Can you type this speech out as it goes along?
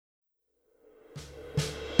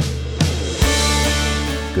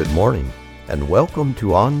Good morning, and welcome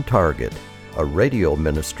to On Target, a radio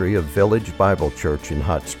ministry of Village Bible Church in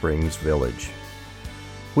Hot Springs Village.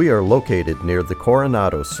 We are located near the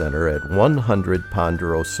Coronado Center at 100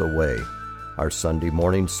 Ponderosa Way. Our Sunday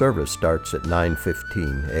morning service starts at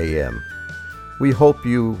 9:15 a.m. We hope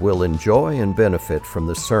you will enjoy and benefit from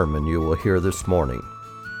the sermon you will hear this morning.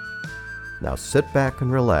 Now sit back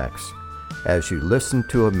and relax as you listen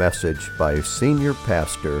to a message by Senior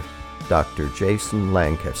Pastor Dr. Jason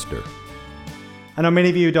Lancaster. I know many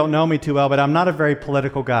of you don't know me too well, but I'm not a very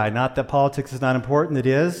political guy. Not that politics is not important, it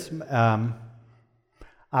is.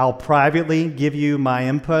 I'll privately give you my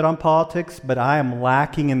input on politics, but I am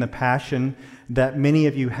lacking in the passion that many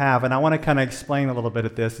of you have, and I want to kind of explain a little bit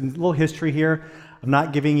of this. And a little history here. I'm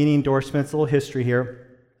not giving any endorsements, a little history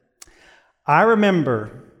here. I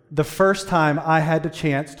remember the first time I had the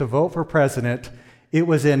chance to vote for president, it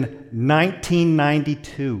was in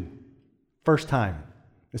 1992. First time.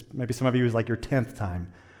 Maybe some of you was like your 10th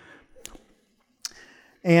time.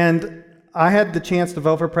 And I had the chance to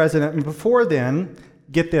vote for president. And before then,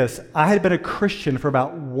 get this, I had been a Christian for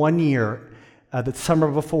about 1 year the summer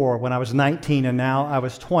before when I was 19, and now I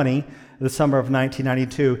was 20, the summer of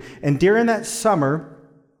 1992. And during that summer,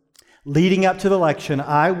 leading up to the election,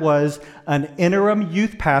 I was an interim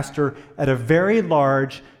youth pastor at a very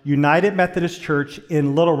large United Methodist Church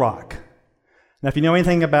in Little Rock. Now, if you know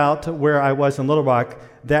anything about where I was in Little Rock,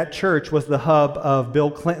 that church was the hub of Bill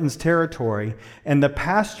Clinton's territory, and the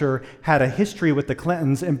pastor had a history with the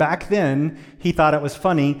Clintons, and back then, he thought it was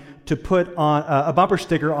funny to put on a bumper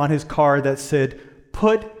sticker on his car that said,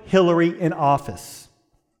 "Put Hillary in office."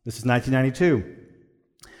 This is 1992.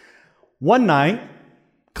 One night,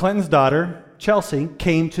 Clinton's daughter, Chelsea,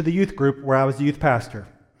 came to the youth group where I was the youth pastor.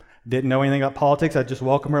 Didn't know anything about politics. I just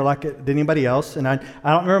welcomed her like anybody else. And I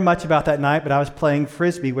don't remember much about that night, but I was playing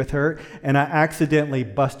Frisbee with her, and I accidentally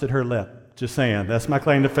busted her lip. Just saying. That's my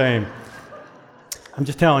claim to fame. I'm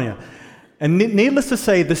just telling you. And needless to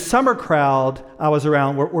say, the summer crowd I was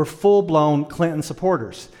around were full-blown Clinton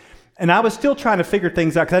supporters. And I was still trying to figure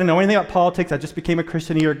things out because I didn't know anything about politics. I just became a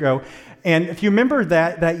Christian a year ago. And if you remember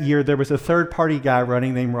that year, there was a third-party guy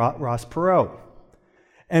running named Ross Perot.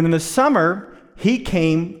 And in the summer, he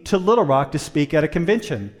came to Little Rock to speak at a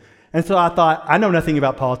convention. And so I thought, I know nothing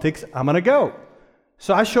about politics, I'm going to go.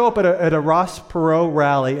 So I show up at a Ross Perot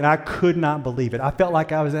rally, and I could not believe it. I felt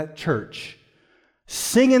like I was at church,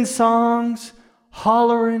 singing songs,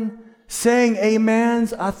 hollering, saying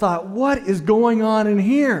amens. I thought, what is going on in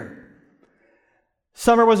here?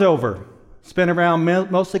 Summer was over. Spent around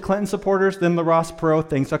mostly Clinton supporters, then the Ross Perot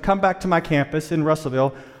thing. So I come back to my campus in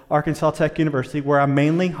Russellville, Arkansas Tech University, where I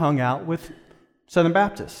mainly hung out with Southern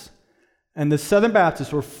Baptists. And the Southern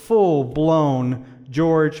Baptists were full-blown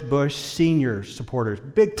George Bush Sr. supporters,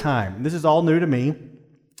 big time. This is all new to me.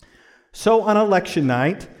 So on election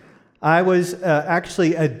night, I was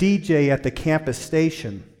actually a DJ at the campus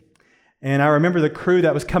station. And I remember the crew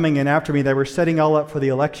that was coming in after me, they were setting all up for the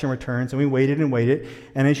election returns, and we waited and waited.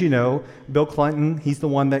 And as you know, Bill Clinton, he's the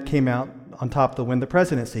one that came out on top to win the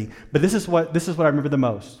presidency. But this is what I remember the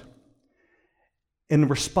most. In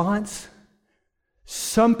response,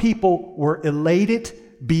 some people were elated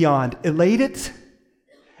beyond elated,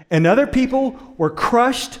 and other people were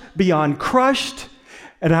crushed beyond crushed.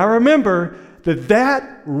 And I remember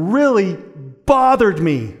that really bothered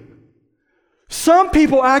me. Some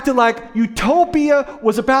people acted like utopia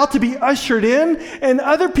was about to be ushered in, and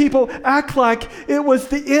other people act like it was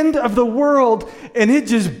the end of the world, and it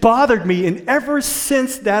just bothered me. And ever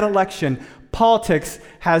since that election, politics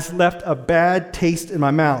has left a bad taste in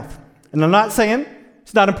my mouth. And I'm not saying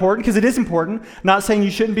it's not important, because it is important. I'm not saying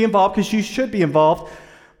you shouldn't be involved, because you should be involved.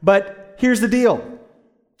 But here's the deal.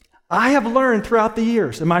 I have learned throughout the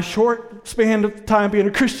years, in my short span of time being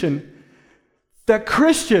a Christian, that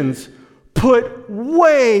Christians put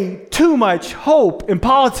way too much hope in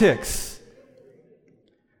politics.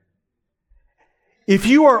 If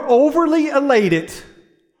you are overly elated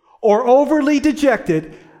or overly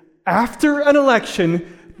dejected after an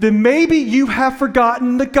election, then maybe you have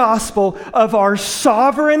forgotten the gospel of our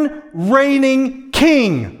sovereign, reigning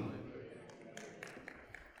King.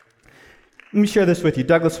 Let me share this with you.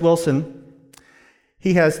 Douglas Wilson,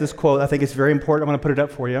 he has this quote. I think it's very important. I'm going to put it up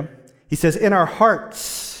for you. He says, in our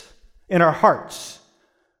hearts,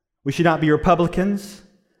 we should not be Republicans,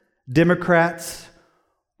 Democrats,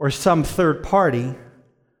 or some third party,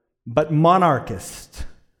 but monarchists.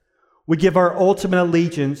 We give our ultimate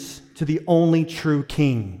allegiance to the only true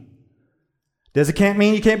King. Can't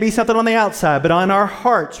mean you can't be something on the outside, but on our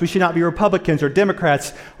hearts, we should not be Republicans or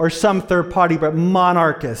Democrats or some third party, but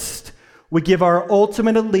monarchists. We give our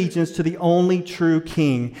ultimate allegiance to the only true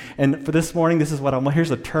King. And for this morning, this is what here's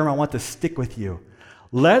a term I want to stick with you.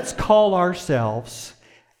 Let's call ourselves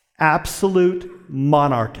absolute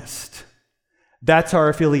monarchists. That's our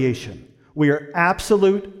affiliation. We are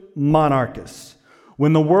absolute monarchists.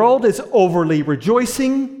 When the world is overly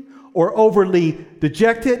rejoicing or overly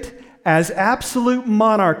dejected, as absolute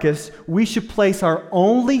monarchists, we should place our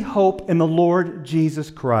only hope in the Lord Jesus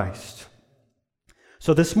Christ.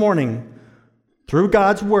 So this morning, through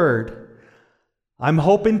God's Word, I'm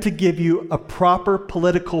hoping to give you a proper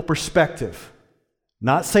political perspective.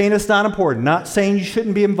 Not saying it's not important, not saying you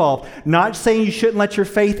shouldn't be involved, not saying you shouldn't let your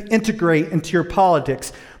faith integrate into your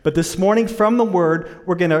politics, but this morning from the Word,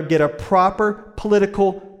 we're going to get a proper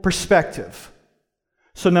political perspective.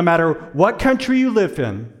 So no matter what country you live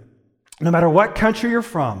in, no matter what country you're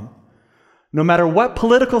from, no matter what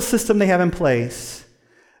political system they have in place,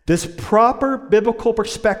 this proper biblical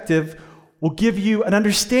perspective will give you an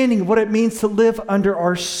understanding of what it means to live under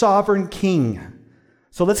our sovereign King.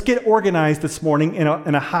 So let's get organized this morning in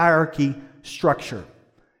a hierarchy structure.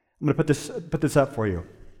 I'm going to put this up for you.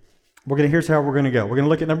 Here's how we're going to go. We're going to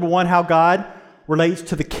look at number 1, how God relates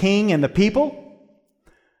to the king and the people.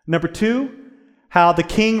 Number 2, how the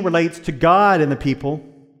king relates to God and the people.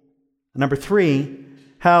 Number 3,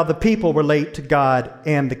 how the people relate to God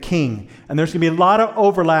and the king. And there's going to be a lot of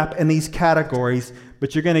overlap in these categories,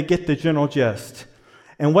 but you're going to get the general gist.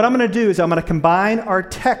 And what I'm going to do is I'm going to combine our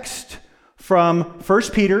text from 1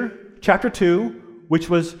 Peter chapter 2, which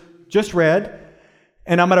was just read,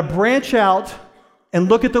 and I'm going to branch out and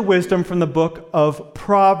look at the wisdom from the book of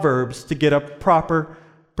Proverbs to get a proper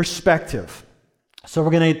perspective. So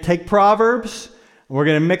we're going to take Proverbs, and we're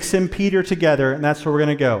going to mix in Peter together, and that's where we're going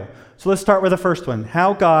to go. So let's start with the first one,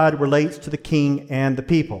 how God relates to the king and the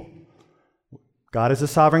people. God is the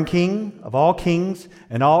sovereign king of all kings,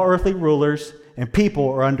 and all earthly rulers and people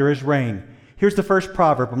are under his reign. Here's the first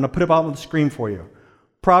proverb. I'm going to put it up on the screen for you.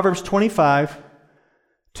 Proverbs 25,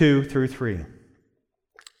 2 through 3.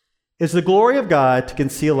 It's the glory of God to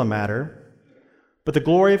conceal a matter, but the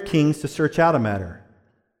glory of kings to search out a matter.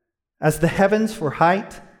 As the heavens for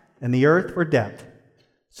height and the earth for depth,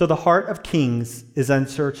 so the heart of kings is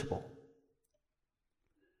unsearchable.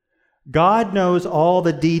 God knows all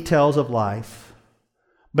the details of life,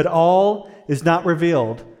 but all is not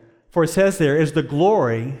revealed, for it says there is the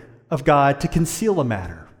glory of God to conceal a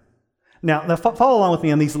matter. Now follow along with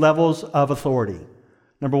me on these levels of authority.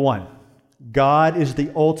 Number 1, God is the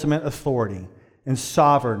ultimate authority and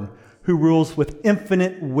sovereign who rules with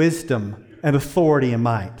infinite wisdom and authority and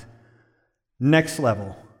might. Next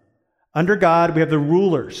level. Under God, we have the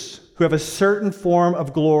rulers who have a certain form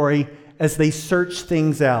of glory as they search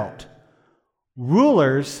things out.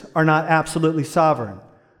 Rulers are not absolutely sovereign,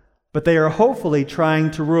 but they are hopefully trying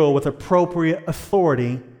to rule with appropriate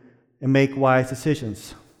authority and make wise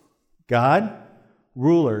decisions. God,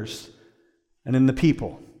 rulers, and then the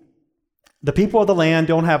people. The people of the land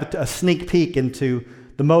don't have a sneak peek into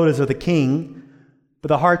the motives of the king, but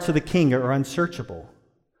the hearts of the king are unsearchable.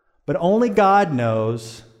 But only God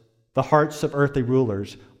knows the hearts of earthly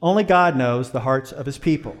rulers. Only God knows the hearts of his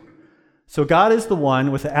people. So God is the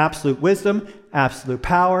one with the absolute wisdom, absolute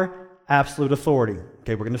power, absolute authority.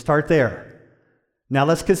 Okay, we're going to start there. Now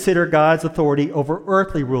let's consider God's authority over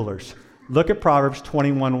earthly rulers. Look at Proverbs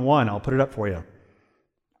 21:1. I'll put it up for you.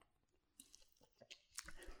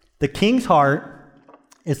 The king's heart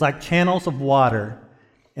is like channels of water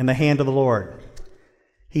in the hand of the Lord.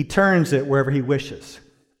 He turns it wherever he wishes.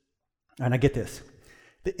 And I get this.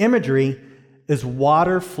 The imagery is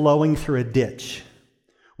water flowing through a ditch,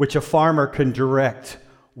 which a farmer can direct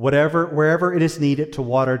wherever it is needed to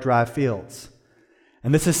water dry fields.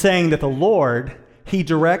 And this is saying that the Lord, he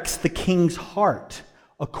directs the king's heart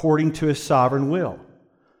according to his sovereign will.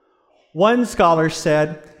 One scholar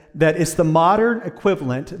said that it's the modern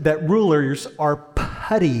equivalent that rulers are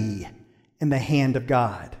putty in the hand of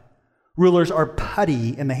God. Rulers are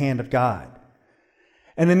putty in the hand of God.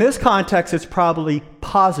 And in this context, it's probably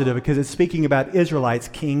positive because it's speaking about Israelites,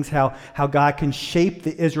 kings, how God can shape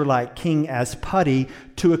the Israelite king as putty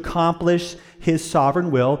to accomplish his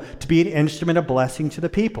sovereign will, to be an instrument of blessing to the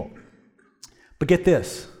people. But get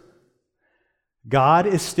this. God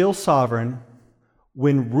is still sovereign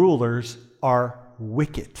when rulers are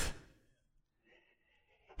wicked.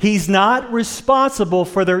 He's not responsible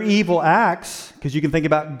for their evil acts, because you can think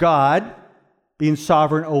about God being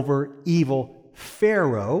sovereign over evil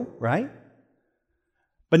Pharaoh, right?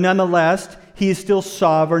 But nonetheless, he is still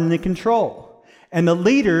sovereign and in control. And the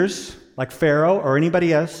leaders, like Pharaoh or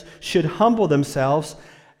anybody else, should humble themselves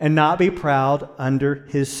and not be proud under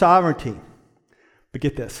his sovereignty. But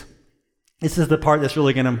get this. this is the part that's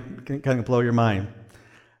really going to kind of blow your mind,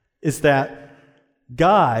 is that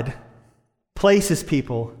God places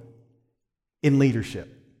people in leadership.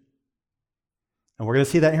 And we're going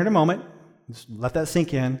to see that here in a moment. Just let that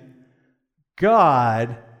sink in.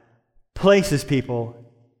 God places people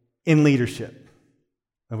in leadership.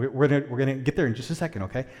 And we're going to get there in just a second,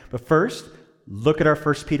 okay? But first, look at our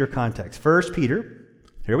 1 Peter context. 1 Peter,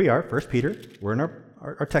 here we are, 1 Peter. We're in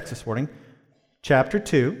our text this morning. Chapter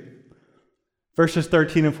 2, verses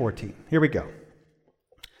 13 and 14. Here we go.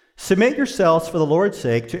 Submit yourselves for the Lord's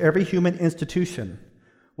sake to every human institution,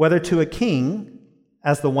 whether to a king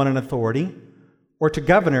as the one in authority, or to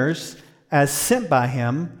governors as sent by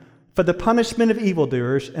him for the punishment of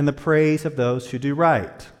evildoers and the praise of those who do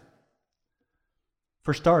right.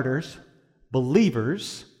 For starters,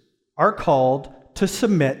 believers are called to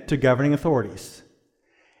submit to governing authorities.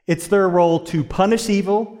 It's their role to punish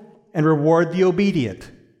evil and reward the obedient.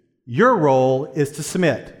 Your role is to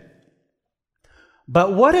submit.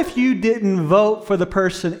 But what if you didn't vote for the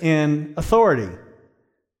person in authority?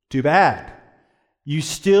 Too bad. You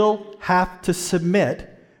still have to submit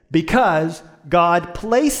because God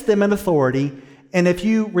placed them in authority, and if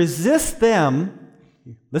you resist them,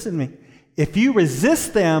 listen to me, if you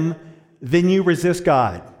resist them, then you resist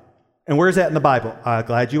God. And where's that in the Bible?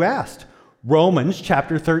 Glad you asked. Romans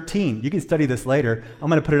chapter 13. You can study this later. I'm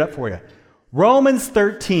going to put it up for you. Romans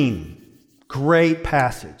 13. Great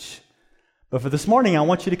passage. But for this morning, I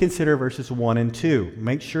want you to consider verses 1 and 2.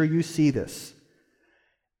 Make sure you see this.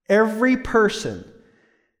 Every person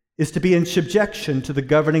is to be in subjection to the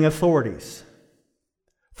governing authorities.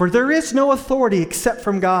 For there is no authority except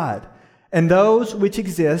from God, and those which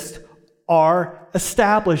exist are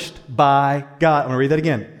established by God. I'm going to read that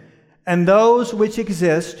again. And those which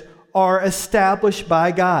exist are established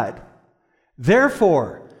by God.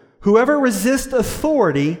 Therefore, whoever resists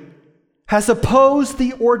authority has opposed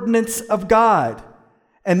the ordinance of God,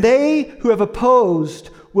 and they who have opposed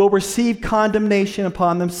will receive condemnation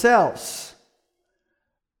upon themselves.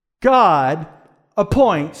 God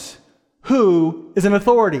appoints who is in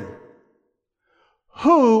authority.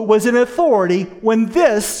 Who was in authority when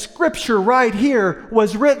this scripture right here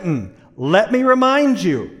was written? Let me remind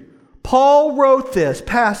you. Paul wrote this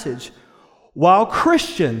passage while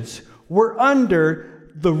Christians were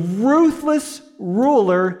under the ruthless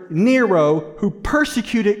ruler Nero who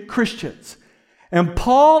persecuted Christians. And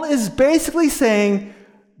Paul is basically saying,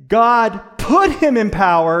 God put him in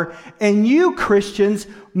power, and you Christians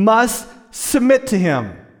must submit to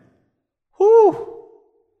him. Whew.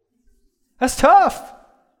 That's tough.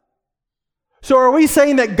 So are we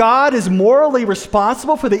saying that God is morally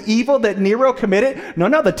responsible for the evil that Nero committed?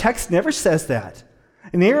 No, the text never says that.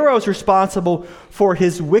 Nero is responsible for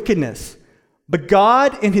his wickedness. But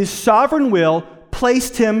God, in his sovereign will,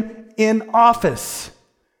 placed him in office.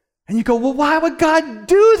 And you go, well, why would God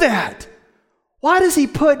do that? Why does he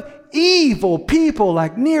put evil people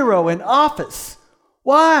like Nero in office?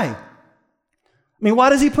 Why? I mean, why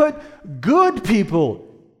does he put good people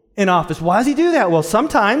in office? Why does he do that? Well,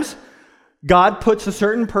 sometimes God puts a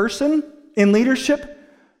certain person in leadership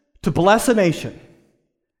to bless a nation.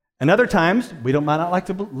 And other times, we might not like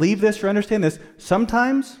to believe this or understand this,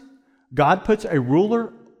 sometimes God puts a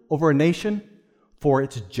ruler over a nation for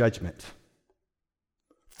its judgment.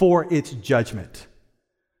 For its judgment.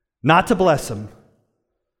 Not to bless them,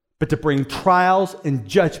 but to bring trials and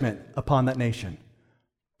judgment upon that nation.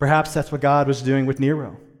 Perhaps that's what God was doing with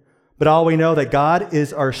Nero. But all we know that God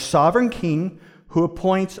is our sovereign king who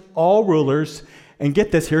appoints all rulers. And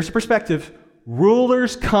get this, here's the perspective.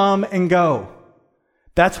 Rulers come and go.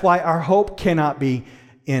 That's why our hope cannot be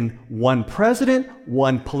in one president,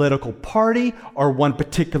 one political party, or one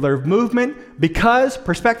particular movement, because,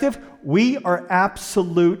 perspective, we are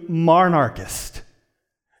absolute monarchists.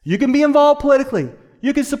 You can be involved politically.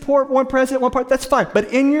 You can support one president, one party, that's fine.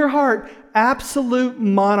 But in your heart, absolute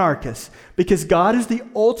monarchists, because God is the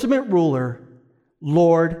ultimate ruler,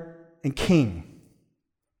 Lord, and King.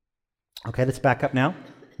 Okay, let's back up now.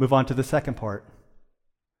 Move on to the second part.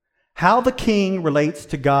 How the king relates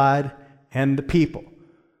to God and the people.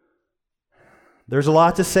 There's a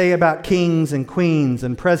lot to say about kings and queens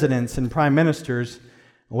and presidents and prime ministers,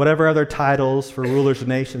 whatever other titles for rulers of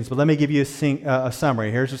nations. But let me give you a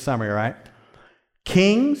summary. Here's a summary, all right?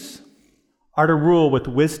 Kings are to rule with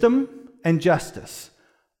wisdom and justice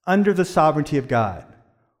under the sovereignty of God,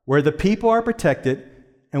 where the people are protected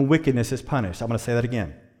and wickedness is punished. I'm going to say that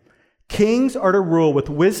again. Kings are to rule with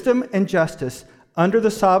wisdom and justice under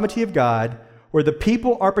the sovereignty of God, where the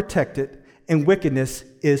people are protected and wickedness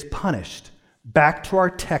is punished. Back to our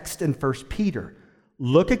text in 1 Peter.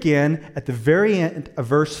 Look again at the very end of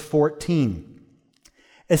verse 14.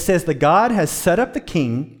 It says that God has set up the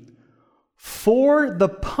king for the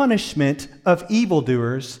punishment of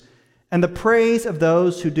evildoers and the praise of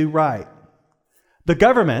those who do right. The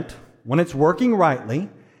government, when it's working rightly,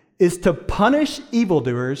 is to punish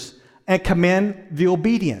evildoers and commend the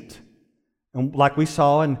obedient. And like we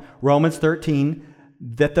saw in Romans 13,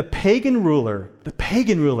 that the pagan ruler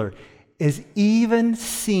is even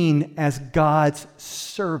seen as God's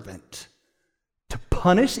servant to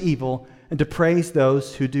punish evil and to praise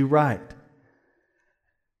those who do right.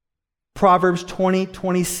 Proverbs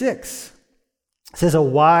 20:26 says, a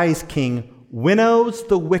wise king winnows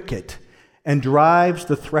the wicked and drives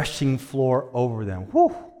the threshing floor over them.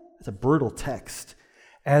 Whew, that's a brutal text.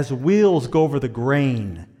 As wheels go over the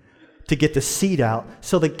grain to get the seed out,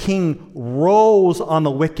 so the king rolls on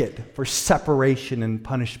the wicked for separation and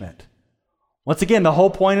punishment. Once again, the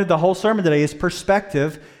whole point of the whole sermon today is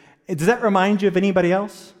perspective. Does that remind you of anybody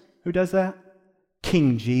else who does that?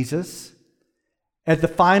 King Jesus. At the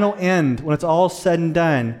final end, when it's all said and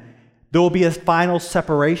done, there will be a final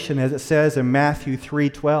separation, as it says in Matthew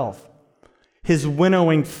 3:12. His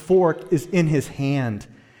winnowing fork is in his hand,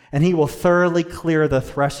 and he will thoroughly clear the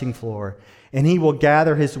threshing floor, and he will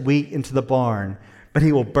gather his wheat into the barn, but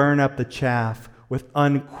he will burn up the chaff with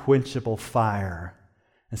unquenchable fire.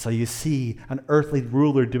 And so you see an earthly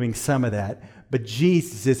ruler doing some of that, but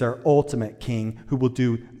Jesus is our ultimate king who will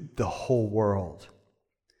do the whole world.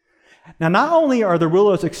 Now, not only are the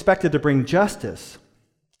rulers expected to bring justice,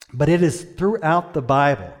 but it is throughout the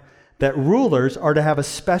Bible that rulers are to have a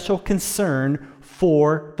special concern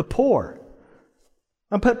for the poor.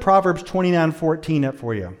 I'll put Proverbs 29:14 up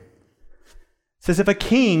for you. It says, if a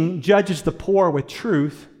king judges the poor with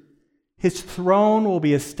truth, his throne will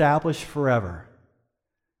be established forever.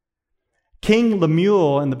 King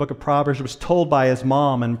Lemuel in the book of Proverbs was told by his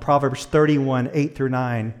mom in Proverbs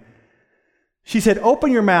 31:8-9, she said,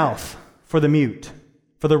 open your mouth for the mute,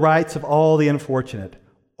 for the rights of all the unfortunate.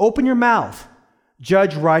 Open your mouth,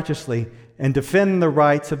 judge righteously, and defend the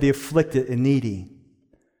rights of the afflicted and needy.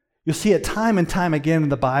 You'll see it time and time again in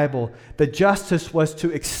the Bible that justice was to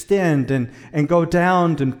extend and go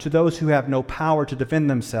down to those who have no power to defend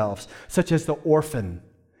themselves, such as the orphan,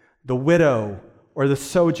 the widow, or the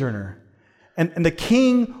sojourner. And the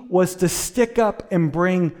king was to stick up and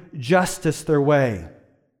bring justice their way.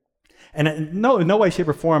 And in no way, shape,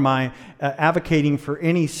 or form am I advocating for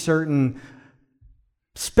any certain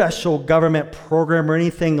special government program or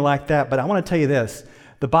anything like that, but I want to tell you this.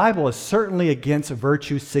 The Bible is certainly against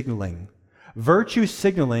virtue signaling. Virtue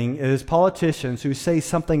signaling is politicians who say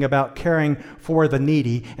something about caring for the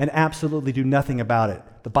needy and absolutely do nothing about it.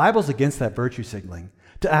 The Bible's against that virtue signaling,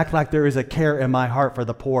 to act like there is a care in my heart for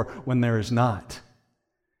the poor when there is not.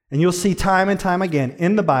 And you'll see time and time again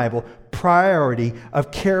in the Bible priority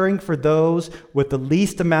of caring for those with the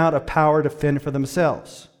least amount of power to fend for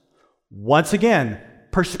themselves. Once again,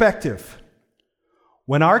 perspective.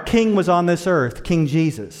 When our king was on this earth, King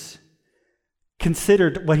Jesus,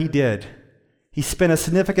 considered what he did. He spent a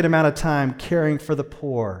significant amount of time caring for the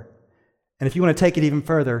poor. And if you want to take it even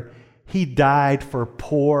further, he died for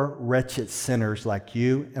poor, wretched sinners like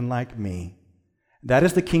you and like me. That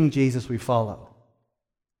is the King Jesus we follow.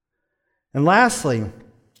 And lastly,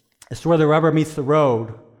 it's where the rubber meets the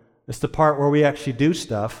road. It's the part where we actually do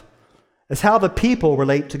stuff. It's how the people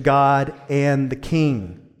relate to God and the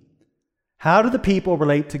king. How do the people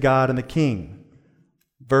relate to God and the king?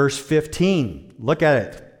 Verse 15, look at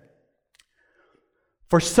it.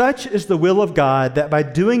 For such is the will of God, that by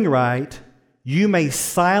doing right, you may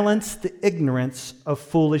silence the ignorance of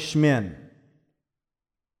foolish men.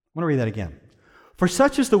 I want to read that again. For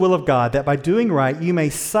such is the will of God, that by doing right, you may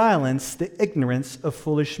silence the ignorance of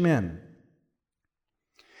foolish men.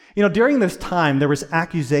 You know, during this time, there was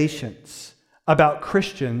accusations about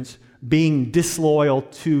Christians being disloyal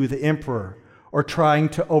to the emperor or trying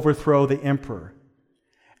to overthrow the emperor.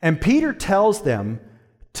 And Peter tells them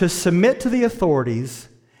to submit to the authorities,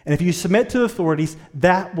 and if you submit to the authorities,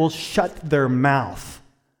 that will shut their mouth.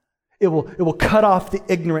 It will cut off the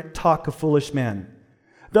ignorant talk of foolish men.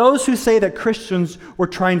 Those who say that Christians were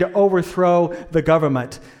trying to overthrow the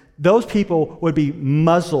government, those people would be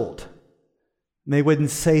muzzled. And they wouldn't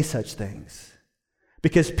say such things.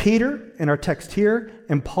 Because Peter, in our text here,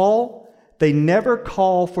 and Paul, they never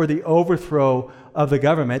call for the overthrow of the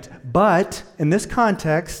government, but in this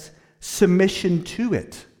context, submission to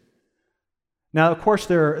it. Now, of course,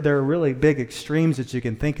 there are really big extremes that you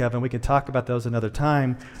can think of, and we can talk about those another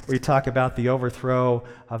time, where you talk about the overthrow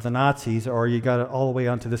of the Nazis, or you got it all the way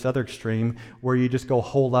onto this other extreme, where you just go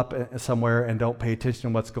hole up somewhere and don't pay attention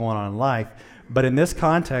to what's going on in life. But in this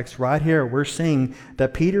context, right here, we're seeing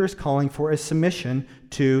that Peter is calling for a submission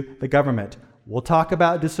to the government. We'll talk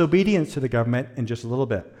about disobedience to the government in just a little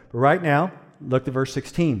bit. But right now, look at verse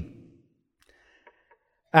 16.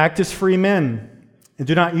 Act as free men, and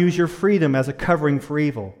do not use your freedom as a covering for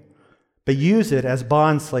evil, but use it as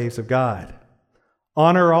bondslaves of God.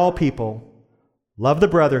 Honor all people, love the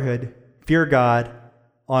brotherhood, fear God,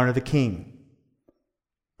 honor the king.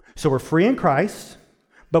 So we're free in Christ,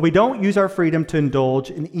 but we don't use our freedom to indulge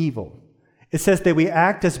in evil. It says that we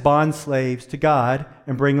act as bondslaves to God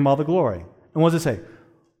and bring him all the glory. And what does it say?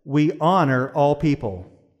 We honor all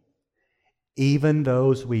people, even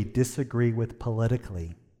those we disagree with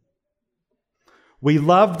politically. We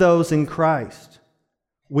love those in Christ.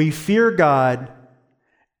 We fear God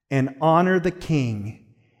and honor the king,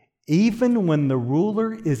 even when the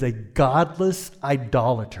ruler is a godless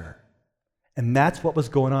idolater. And that's what was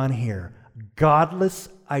going on here. Godless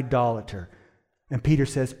idolater. And Peter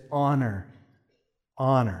says, honor.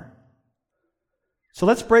 Honor. So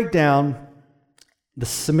let's break down the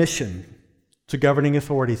submission to governing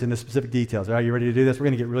authorities in the specific details. Are you ready to do this? We're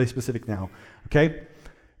going to get really specific now. Okay?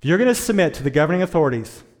 If you're going to submit to the governing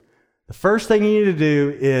authorities, the first thing you need to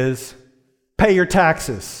do is pay your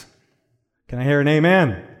taxes. Can I hear an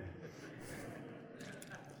amen?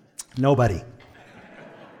 Nobody.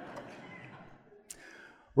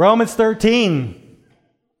 Romans 13,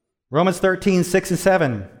 6 and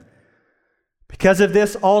 7. Because of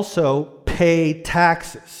this also pay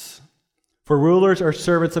taxes, for rulers are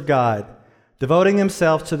servants of God, devoting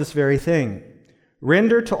themselves to this very thing.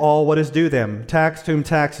 Render to all what is due them, tax to whom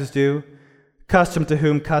tax is due, custom to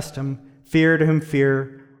whom custom, fear to whom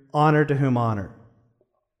fear, honor to whom honor.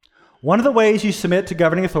 One of the ways you submit to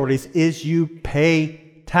governing authorities is you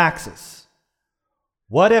pay taxes.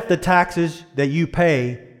 What if the taxes that you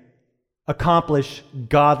pay accomplish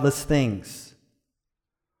godless things?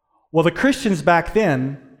 Well, the Christians back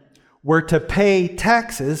then were to pay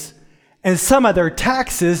taxes, and some of their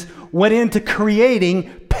taxes went into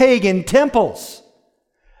creating pagan temples.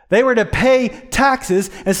 They were to pay taxes,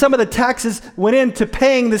 and some of the taxes went into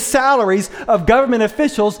paying the salaries of government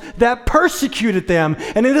officials that persecuted them.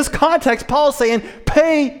 And in this context, Paul's saying,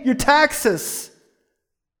 pay your taxes.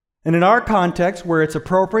 And in our context, where it's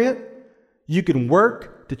appropriate, you can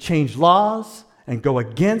work to change laws and go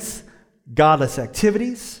against godless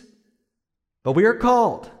activities. But we are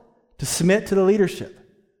called to submit to the leadership.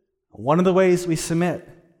 One of the ways we submit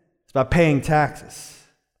is by paying taxes.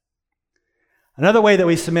 Another way that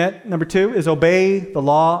we submit, number 2, is obey the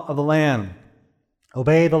law of the land.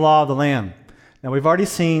 Obey the law of the land. Now, we've already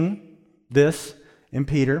seen this in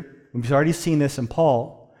Peter. We've already seen this in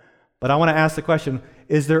Paul. But I want to ask the question,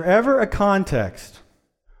 is there ever a context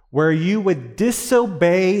where you would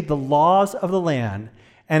disobey the laws of the land,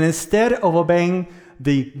 and instead of obeying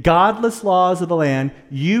the godless laws of the land,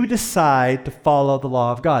 you decide to follow the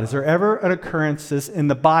law of God? Is there ever an occurrence in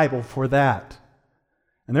the Bible for that?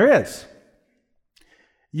 And there is.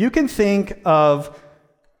 You can think of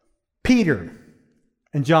Peter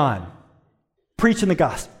and John preaching the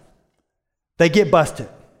gospel. They get busted.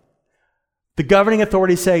 The governing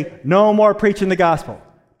authorities say, no more preaching the gospel.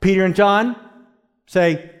 Peter and John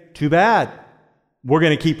say, too bad. We're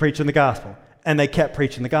going to keep preaching the gospel. And they kept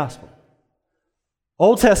preaching the gospel.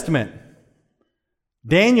 Old Testament,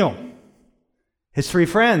 Daniel, his 3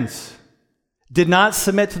 friends, did not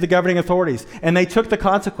submit to the governing authorities, and they took the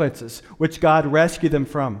consequences, which God rescued them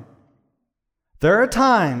from. There are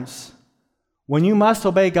times when you must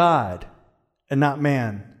obey God and not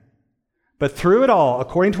man. But through it all,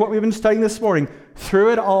 according to what we've been studying this morning,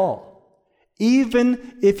 through it all,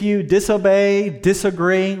 even if you disobey,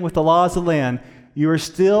 disagree with the laws of the land, you are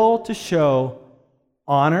still to show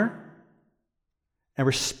honor and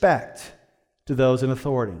respect to those in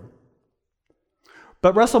authority.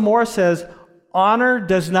 But Russell Morris says, honor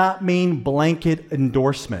does not mean blanket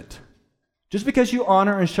endorsement. Just because you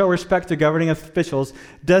honor and show respect to governing officials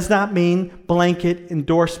does not mean blanket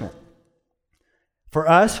endorsement. For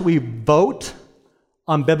us, we vote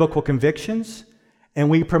on biblical convictions, and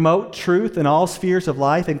we promote truth in all spheres of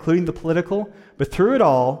life, including the political. But through it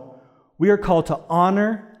all, we are called to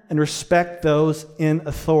honor and respect those in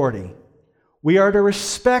authority. We are to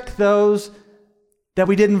respect those that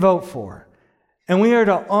we didn't vote for. And we are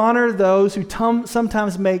to honor those who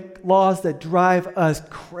sometimes make laws that drive us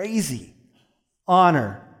crazy.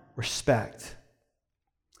 Honor, respect.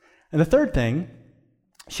 And the third thing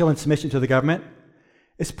showing submission to the government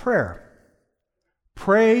is prayer.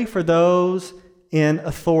 Pray for those in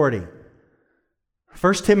authority.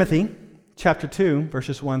 1 Timothy chapter 2,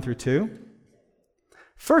 verses 1 through 2.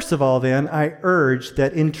 First of all, then, I urge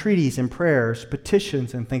that entreaties and prayers,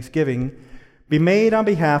 petitions and thanksgiving be made on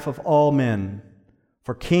behalf of all men,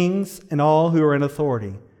 for kings and all who are in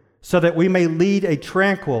authority, so that we may lead a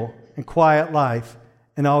tranquil and quiet life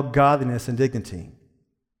in all godliness and dignity.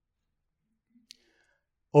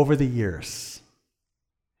 Over the years,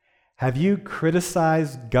 have you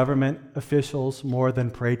criticized government officials more than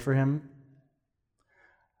prayed for him?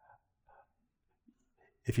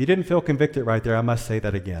 If you didn't feel convicted right there, I must say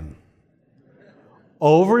that again.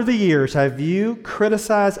 Over the years, have you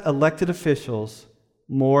criticized elected officials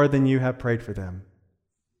more than you have prayed for them?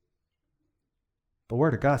 The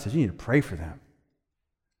Word of God says you need to pray for them.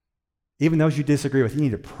 Even those you disagree with, you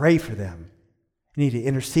need to pray for them. You need to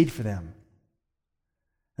intercede for them.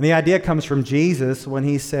 And the idea comes from Jesus when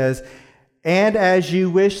he says, "And as you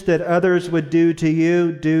wish that others would do to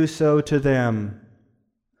you, do so to them."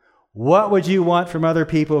 What would you want from other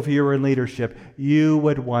people if you were in leadership? You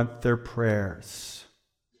would want their prayers.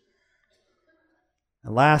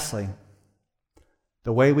 And lastly,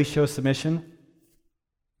 the way we show submission,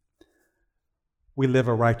 we live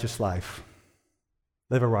a righteous life.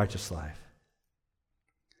 Live a righteous life.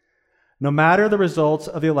 No matter the results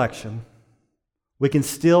of the election, we can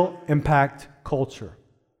still impact culture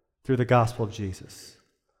through the gospel of Jesus.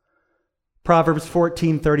 Proverbs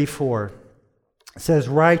 14:34 says,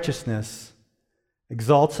 "Righteousness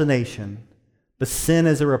exalts a nation, but sin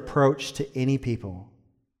is a reproach to any people."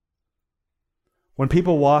 When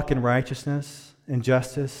people walk in righteousness and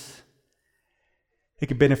justice, it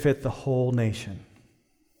can benefit the whole nation.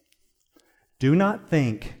 Do not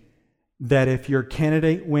think that if your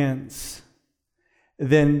candidate wins,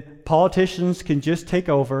 then politicians can just take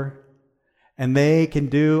over and they can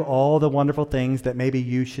do all the wonderful things that maybe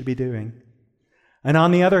you should be doing. And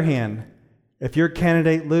on the other hand, if your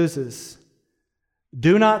candidate loses,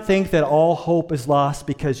 do not think that all hope is lost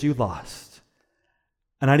because you lost.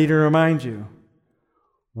 And I need to remind you,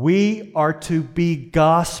 we are to be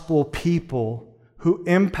gospel people who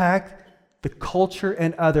impact the culture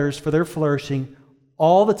and others for their flourishing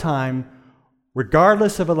all the time,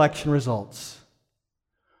 regardless of election results.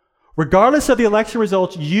 Regardless of the election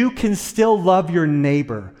results, you can still love your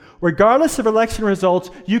neighbor. Regardless of election results,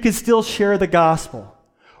 you can still share the gospel.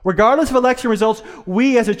 Regardless of election results,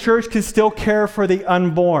 we as a church can still care for the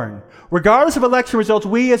unborn. Regardless of election results,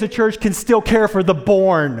 we as a church can still care for the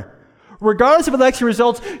born. Regardless of election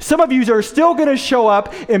results, some of you are still going to show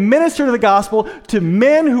up and minister to the gospel to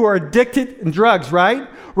men who are addicted in drugs, right?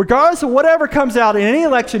 Regardless of whatever comes out in any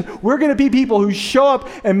election, we're going to be people who show up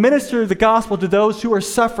and minister the gospel to those who are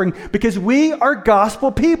suffering because we are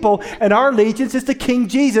gospel people and our allegiance is to King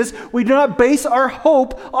Jesus. We do not base our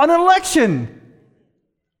hope on an election.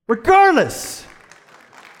 Regardless.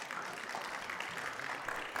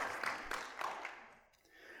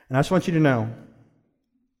 And I just want you to know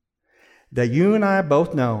that you and I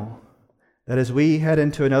both know that as we head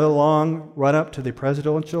into another long run-up to the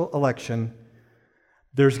presidential election,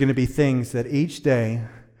 there's going to be things that each day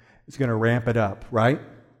is going to ramp it up, right?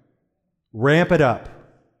 Ramp it up.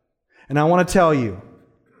 And I want to tell you,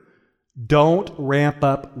 don't ramp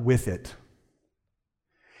up with it.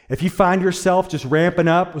 If you find yourself just ramping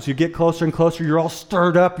up as you get closer and closer, you're all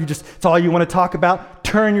stirred up, it's all you want to talk about,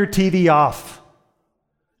 turn your TV off.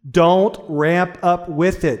 Don't ramp up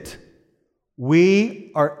with it.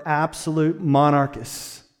 We are absolute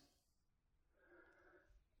monarchists.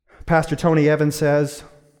 Pastor Tony Evans says,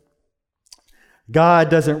 God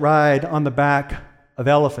doesn't ride on the back of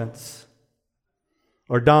elephants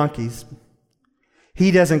or donkeys.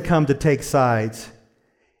 He doesn't come to take sides.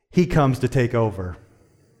 He comes to take over.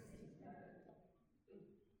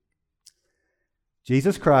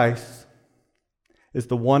 Jesus Christ is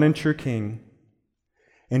the one and true King,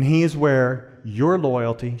 and He is where your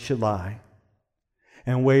loyalty should lie.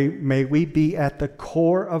 And may we be at the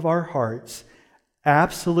core of our hearts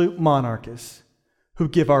absolute monarchists who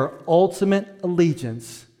give our ultimate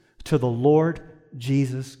allegiance to the Lord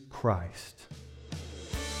Jesus Christ.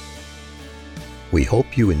 We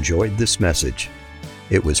hope you enjoyed this message.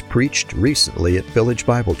 It was preached recently at Village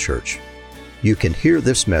Bible Church. You can hear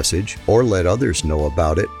this message or let others know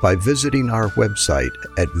about it by visiting our website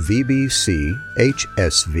at vbchsv.org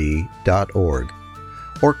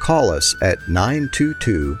or call us at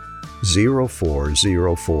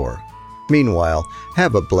 922-0404. Meanwhile,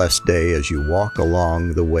 have a blessed day as you walk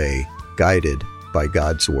along the way, guided by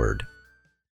God's Word.